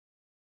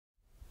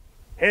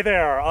Hey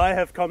there, I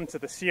have come to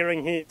the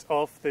searing heat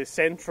of the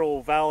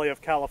Central Valley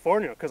of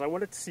California because I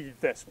wanted to see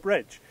this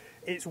bridge.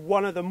 It's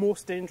one of the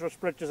most dangerous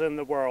bridges in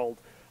the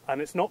world, and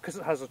it's not because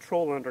it has a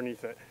troll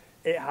underneath it,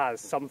 it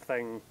has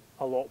something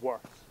a lot worse.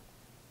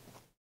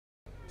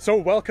 So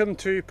welcome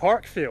to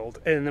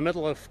Parkfield in the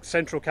middle of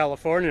Central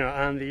California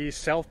and the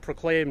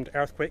self-proclaimed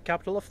earthquake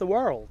capital of the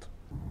world.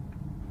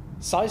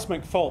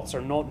 Seismic faults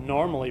are not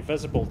normally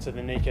visible to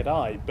the naked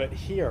eye, but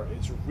here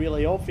it's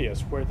really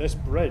obvious where this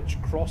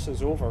bridge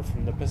crosses over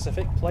from the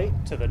Pacific Plate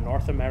to the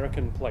North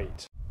American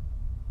Plate.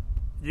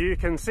 You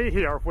can see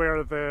here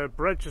where the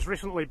bridge has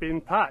recently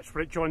been patched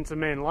where it joins the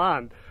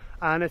mainland,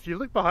 and if you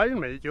look behind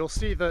me you'll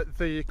see that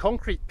the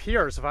concrete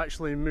piers have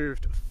actually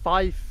moved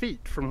 5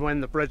 feet from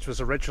when the bridge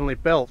was originally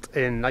built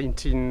in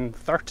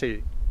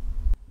 1930.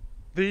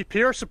 The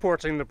piers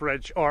supporting the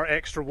bridge are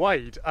extra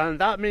wide, and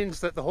that means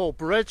that the whole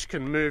bridge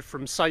can move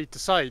from side to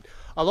side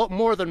a lot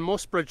more than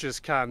most bridges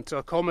can to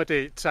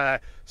accommodate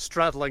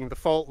straddling the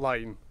fault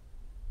line.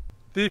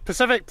 The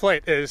Pacific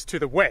Plate is to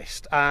the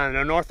west and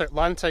the North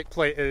Atlantic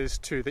Plate is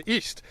to the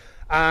east,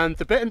 and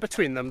the bit in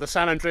between them, the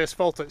San Andreas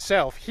Fault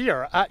itself,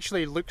 here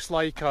actually looks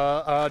like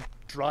a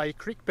dry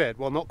creek bed.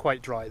 Well, not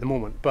quite dry at the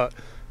moment, but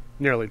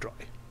nearly dry.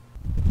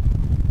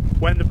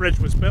 When the bridge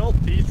was built,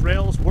 these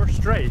rails were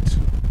straight.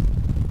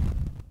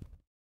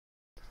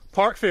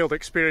 Parkfield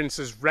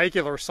experiences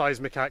regular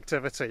seismic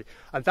activity,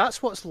 and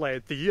that's what's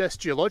led the US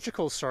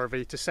Geological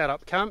Survey to set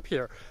up camp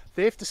here.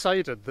 They've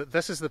decided that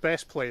this is the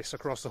best place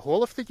across the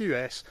whole of the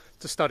US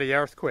to study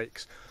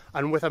earthquakes,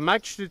 and with a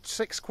magnitude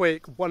 6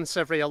 quake once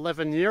every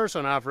 11 years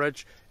on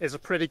average is a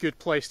pretty good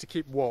place to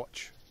keep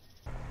watch.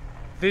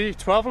 The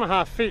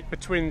 12.5 feet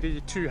between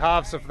the two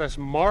halves of this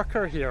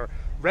marker here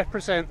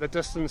represent the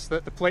distance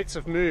that the plates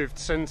have moved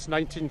since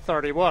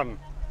 1931.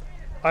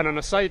 And on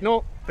a side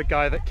note, the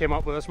guy that came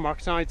up with this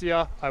marketing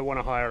idea, I want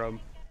to hire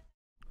him.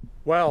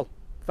 Well,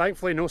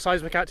 thankfully no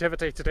seismic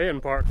activity today in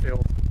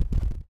Parkfield.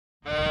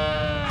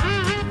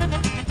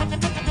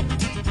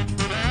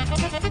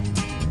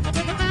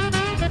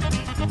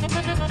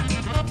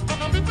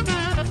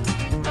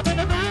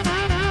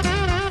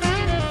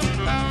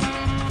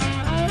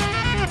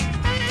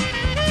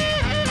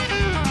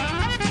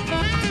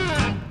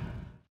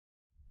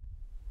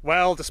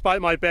 Well,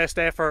 despite my best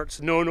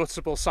efforts, no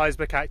noticeable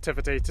seismic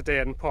activity today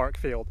in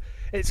Parkfield.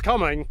 It's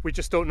coming, we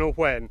just don't know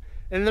when.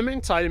 In the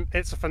meantime,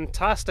 it's a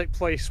fantastic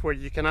place where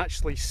you can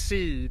actually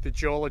see the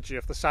geology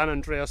of the San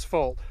Andreas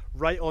Fault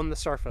right on the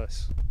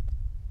surface.